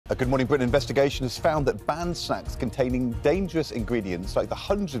A Good Morning Britain investigation has found that banned snacks containing dangerous ingredients, like the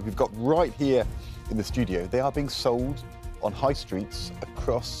hundreds we've got right here in the studio, they are being sold on high streets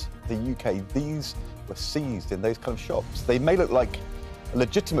across the UK. These were seized in those kind of shops. They may look like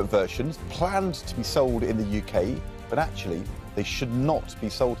legitimate versions planned to be sold in the UK, but actually they should not be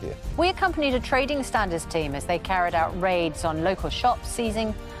sold here. We accompanied a trading standards team as they carried out raids on local shops,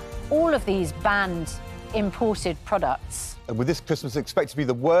 seizing all of these banned imported products. And with this Christmas expected to be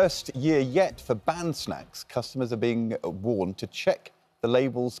the worst year yet for banned snacks, customers are being warned to check the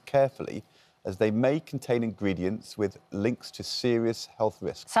labels carefully, as they may contain ingredients with links to serious health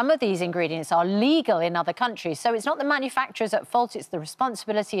risks. Some of these ingredients are legal in other countries, so it's not the manufacturers at fault, it's the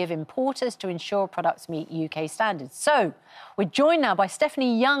responsibility of importers to ensure products meet UK standards. So, we're joined now by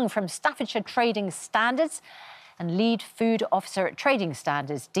Stephanie Young from Staffordshire Trading Standards and lead food officer at Trading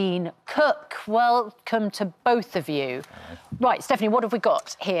Standards, Dean Cook. Welcome to both of you. Right, Stephanie, what have we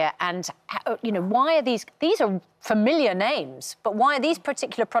got here? And, you know, why are these are familiar names, but why are these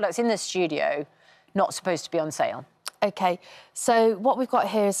particular products in the studio not supposed to be on sale? OK, so what we've got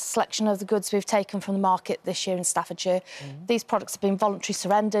here is a selection of the goods we've taken from the market this year in Staffordshire. These products have been voluntarily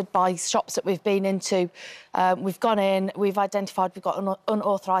surrendered by shops that we've been into. We've gone in, we've identified we've got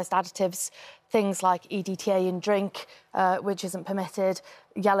unauthorised additives, things like EDTA in drink, which isn't permitted,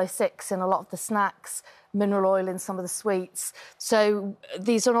 yellow 6 in a lot of the snacks, mineral oil in some of the sweets. So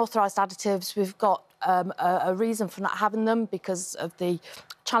these unauthorised additives, we've got a reason for not having them because of the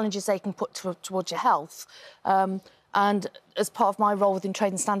challenges they can put towards your health. And as part of my role within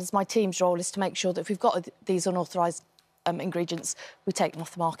Trading Standards, my team's role is to make sure that if we've got these unauthorised ingredients, we take them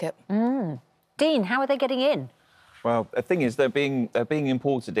off the market. Dean, how are they getting in? Well, the thing is, they're being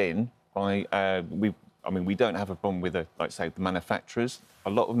imported in by we don't have a problem with like say the manufacturers. A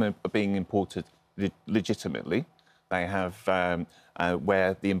lot of them are being imported legitimately. They have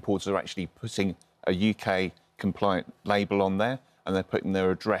where the importers are actually putting a UK compliant label on there, and they're putting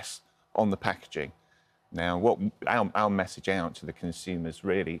their address on the packaging. Now, what our message out to the consumers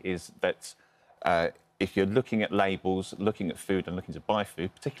really is that if you're looking at labels, looking at food and looking to buy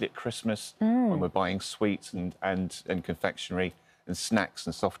food, particularly at Christmas, when we're buying sweets and confectionery and snacks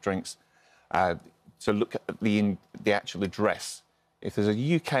and soft drinks, to look at the actual address. If there's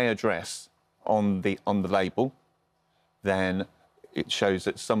a UK address on the label, then it shows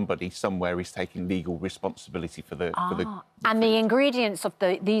that somebody somewhere is taking legal responsibility for the and the ingredients of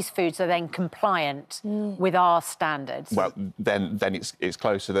these foods are then compliant with our standards. Well, then it's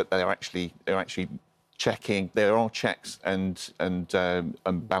closer that they're actually checking. There are checks and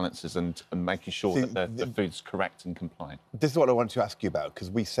balances and making sure that the food's correct and compliant. This is what I wanted to ask you about, because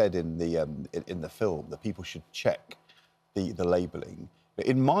we said in the film that people should check the labelling. But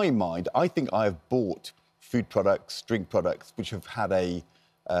in my mind, I think I have bought food products, drink products, which have had a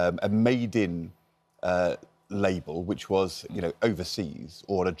made-in label, which was, you know, overseas,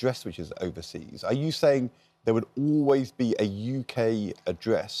 or an address which is overseas. Are you saying there would always be a UK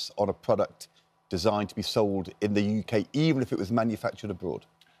address on a product designed to be sold in the UK, even if it was manufactured abroad?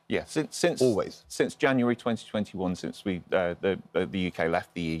 Yeah, since January 2021, since the UK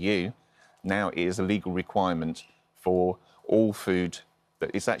left the EU, now it is a legal requirement for all food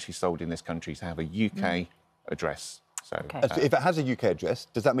that is actually sold in this country to have a UK address. So, if it has a UK address,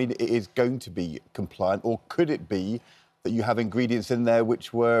 does that mean it is going to be compliant, or could it be that you have ingredients in there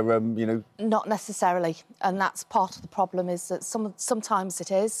which were, you know... Not necessarily, and that's part of the problem, is that sometimes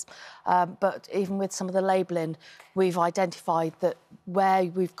it is, but even with some of the labelling, we've identified that where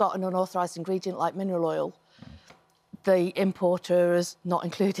we've got an unauthorised ingredient like mineral oil, the importer has not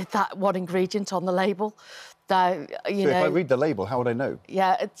included that one ingredient on the label. So if I read the label, how would I know?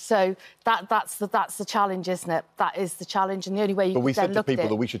 Yeah, so that's the challenge, isn't it? That is the challenge, and the only way you can look at it... But we said to people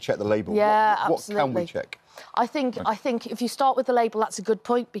that we should check the label. Yeah, absolutely. What can we check? I think if you start with the label, that's a good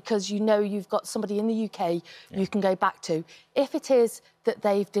point, because you know you've got somebody in the UK you can go back to. If it is that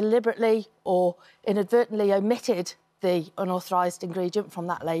they've deliberately or inadvertently omitted the unauthorised ingredient from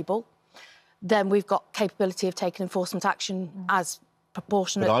that label, then we've got capability of taking enforcement action as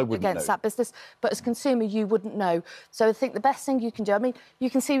proportionate against that business. But as a consumer, you wouldn't know. So I think the best thing you can do, I mean, you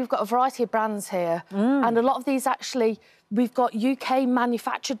can see we've got a variety of brands here, and a lot of these actually, we've got UK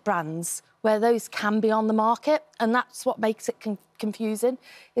manufactured brands where those can be on the market, and that's what makes it confusing,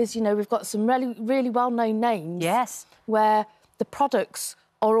 is, you know, we've got some really well-known names where the products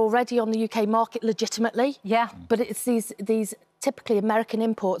are already on the UK market legitimately. But it's these typically American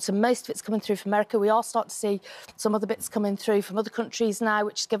imports, and most of it's coming through from America. We are starting to see some other bits coming through from other countries now,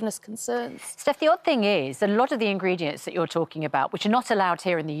 which has given us concerns. Steph, the odd thing is that a lot of the ingredients that you're talking about, which are not allowed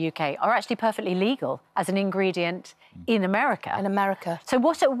here in the UK, are actually perfectly legal as an ingredient in America. In America. So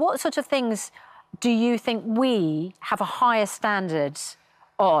what sort of things do you think we have a higher standard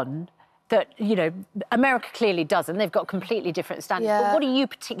on that, you know, America clearly doesn't? They've got completely different standards. Yeah. But what are you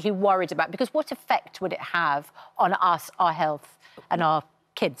particularly worried about? Because what effect would it have on us, our health and our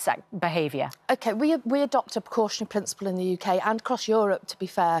kids' behaviour? OK, we adopt a precautionary principle in the UK and across Europe, to be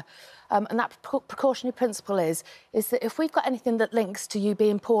fair. And that precautionary principle is that if we've got anything that links to you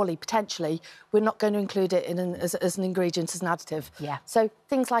being poorly, potentially, we're not going to include it as an ingredient, as an additive. Yeah. So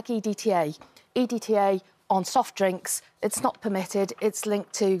things like EDTA. EDTA on soft drinks, it's not permitted. It's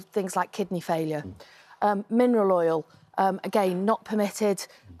linked to things like kidney failure. Mineral oil, again, not permitted.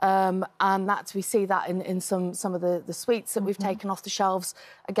 And we see that in some of the sweets that we've taken off the shelves,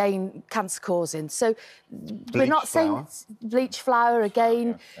 again, cancer-causing. So we're not saying bleach flour,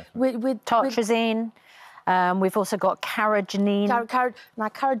 again. Tartrazine. We've also got carrageenine. Now,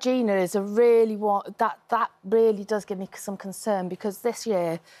 carrageenan is a really that really does give me some concern, because this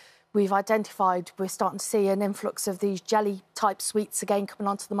year we've identified we're starting to see an influx of these jelly-type sweets again coming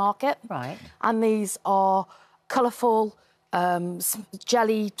onto the market. Right. And these are colourful,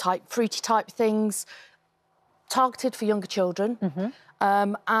 jelly-type, fruity-type things, targeted for younger children.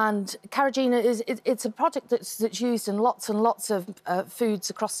 And carrageenan it's a product that's used in lots and lots of foods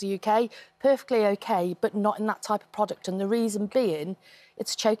across the UK. Perfectly OK, but not in that type of product. And the reason being,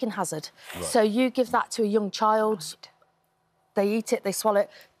 it's a choking hazard. Right. So you give that to a young child, they eat it, they swallow it,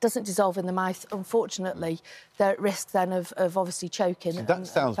 doesn't dissolve in the mouth. Unfortunately, they're at risk then of obviously choking. So that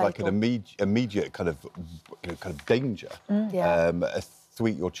sounds like an immediate kind of danger. A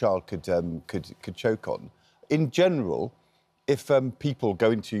sweet your child could choke on. In general, if people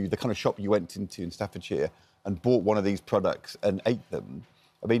go into the kind of shop you went into in Staffordshire and bought one of these products and ate them,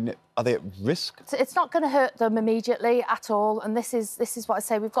 I mean, are they at risk? It's not going to hurt them immediately at all. And this is what I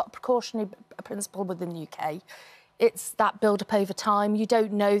say. We've got a precautionary principle within the UK. It's that build-up over time. You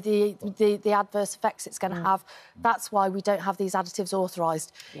don't know the adverse effects it's going to have. That's why we don't have these additives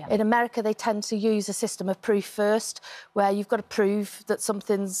authorised. Yeah. In America, they tend to use a system of proof first, where you've got to prove that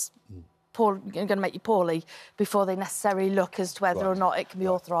something's going to make you poorly before they necessarily look as to whether or not it can be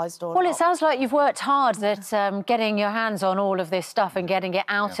authorised or not. Well, it sounds like you've worked hard at getting your hands on all of this stuff and getting it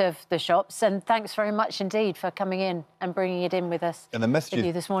out of the shops. And thanks very much indeed for coming in and bringing it in with us. And the message with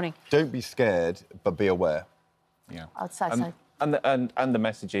you this morning. Don't be scared, but be aware. Yeah, I'd say so. And the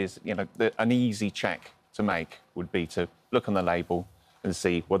message is, you know, an easy check to make would be to look on the label and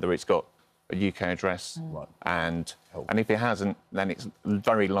see whether it's got a UK address, and if it hasn't, then it's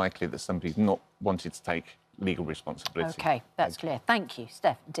very likely that somebody's not wanted to take legal responsibility. OK, that's clear. Thank you,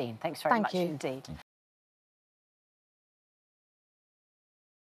 Steph, Dean. Thanks very much indeed.